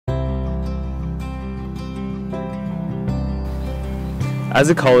As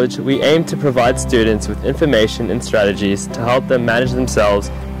a college, we aim to provide students with information and strategies to help them manage themselves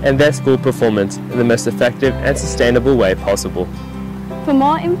and their school performance in the most effective and sustainable way possible. For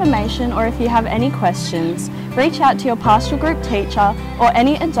more information, or if you have any questions, reach out to your pastoral group teacher or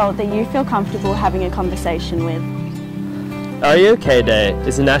any adult that you feel comfortable having a conversation with. Are You OK Day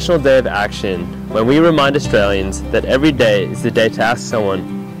is a national day of action when we remind Australians that every day is the day to ask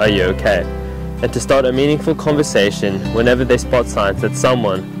someone, are you okay? And to start a meaningful conversation whenever they spot signs that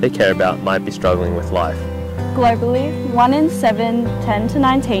someone they care about might be struggling with life. Globally, 1 in 7 10 to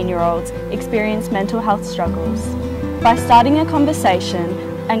 19-year-olds experience mental health struggles. By starting a conversation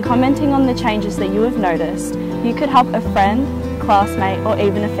and commenting on the changes that you have noticed, you could help a friend, classmate or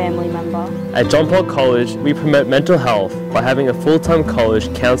even a family member. At John Paul College, we promote mental health by having a full-time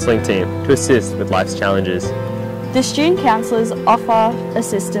college counselling team to assist with life's challenges. The student counsellors offer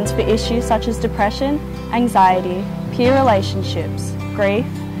assistance for issues such as depression, anxiety, peer relationships, grief,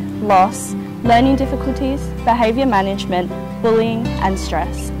 loss, learning difficulties, behaviour management, bullying and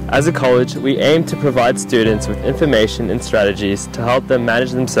stress. As a college, we aim to provide students with information and strategies to help them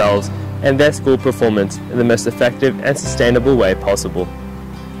manage themselves and their school performance in the most effective and sustainable way possible.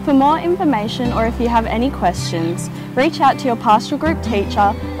 For more information, or if you have any questions, reach out to your pastoral group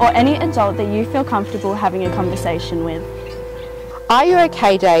teacher or any adult that you feel comfortable having a conversation with. Are You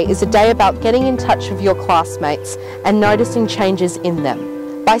OK Day is a day about getting in touch with your classmates and noticing changes in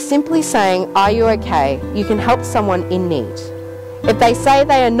them. By simply saying, are you okay, you can help someone in need. If they say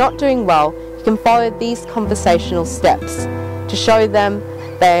they are not doing well, you can follow these conversational steps to show them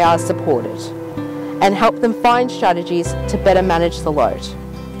they are supported and help them find strategies to better manage the load.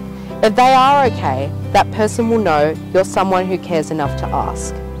 If they are okay, that person will know you're someone who cares enough to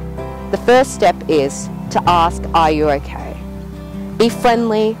ask. The first step is to ask, are you okay? Be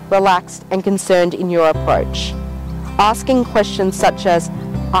friendly, relaxed and concerned in your approach. Asking questions such as,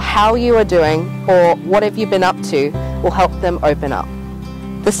 how you are doing or what have you been up to will help them open up.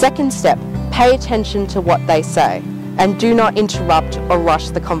 The second step, pay attention to what they say and do not interrupt or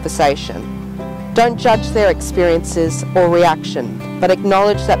rush the conversation. Don't judge their experiences or reaction, but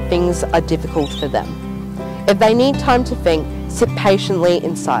acknowledge that things are difficult for them. If they need time to think, sit patiently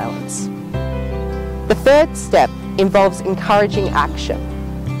in silence. The third step involves encouraging action.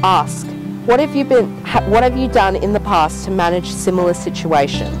 Ask, what have you done in the past to manage similar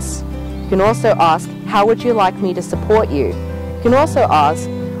situations? You can also ask, how would you like me to support you? You can also ask,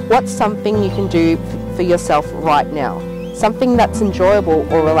 what's something you can do for yourself right now? Something that's enjoyable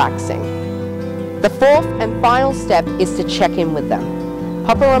or relaxing. The fourth and final step is to check in with them.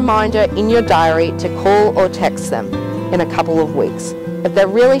 Pop a reminder in your diary to call or text them in a couple of weeks. If they're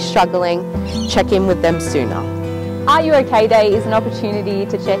really struggling, check in with them sooner. Are You OK Day is an opportunity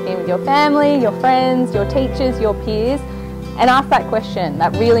to check in with your family, your friends, your teachers, your peers, and ask that question,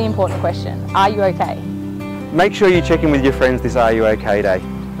 that really important question, are you okay? Make sure you check in with your friends this Are You OK Day.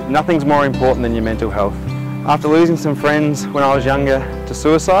 Nothing's more important than your mental health. After losing some friends when I was younger to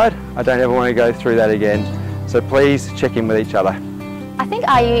suicide, I don't ever want to go through that again. So please check in with each other. I think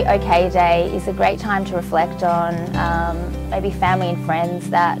Are You OK Day is a great time to reflect on maybe family and friends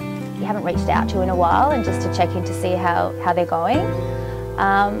that you haven't reached out to in a while and just to check in to see how they're going.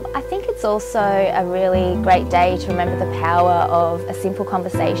 I think it's also a really great day to remember the power of a simple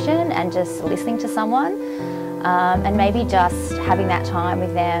conversation and just listening to someone. And maybe just having that time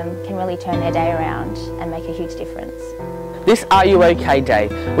with them can really turn their day around and make a huge difference. This Are You OK Day,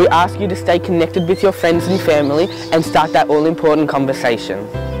 we ask you to stay connected with your friends and family and start that all-important conversation.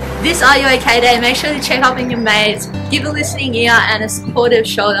 This Are You OK Day, make sure to check up on your mates, give a listening ear and a supportive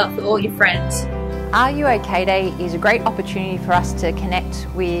shoulder for all your friends. Are You OK Day is a great opportunity for us to connect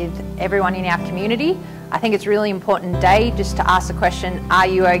with everyone in our community. I think it's a really important day just to ask the question, are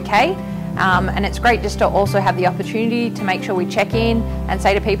you okay? And it's great just to also have the opportunity to make sure we check in and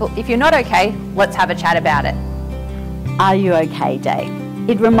say to people, if you're not okay, let's have a chat about it. Are You OK Day.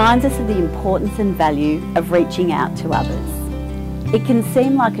 It reminds us of the importance and value of reaching out to others. It can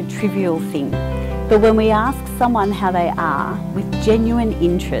seem like a trivial thing, but when we ask someone how they are with genuine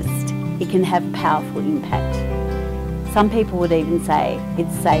interest, it can have powerful impact. Some people would even say it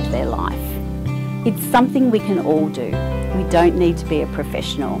saved their life. It's something we can all do. We don't need to be a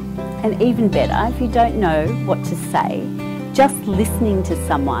professional. And even better, if you don't know what to say, just listening to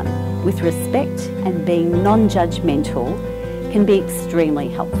someone with respect and being non-judgmental can be extremely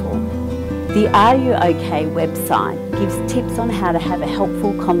helpful. The Are You OK website gives tips on how to have a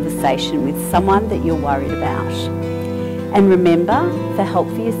helpful conversation with someone that you're worried about. And remember, for help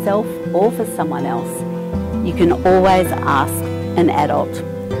for yourself or for someone else, you can always ask an adult,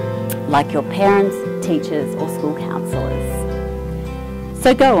 like your parents, teachers or school counsellors.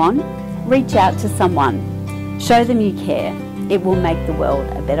 So go on, reach out to someone. Show them you care. It will make the world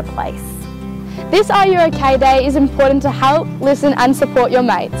a better place. This Are You OK Day is important to help, listen and support your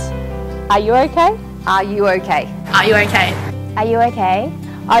mates. Are you okay? Are you okay? Are you okay? Are you okay?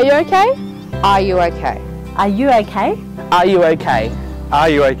 Are you okay? Are you okay? Are you okay? Are you okay? Are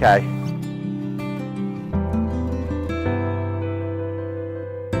you okay?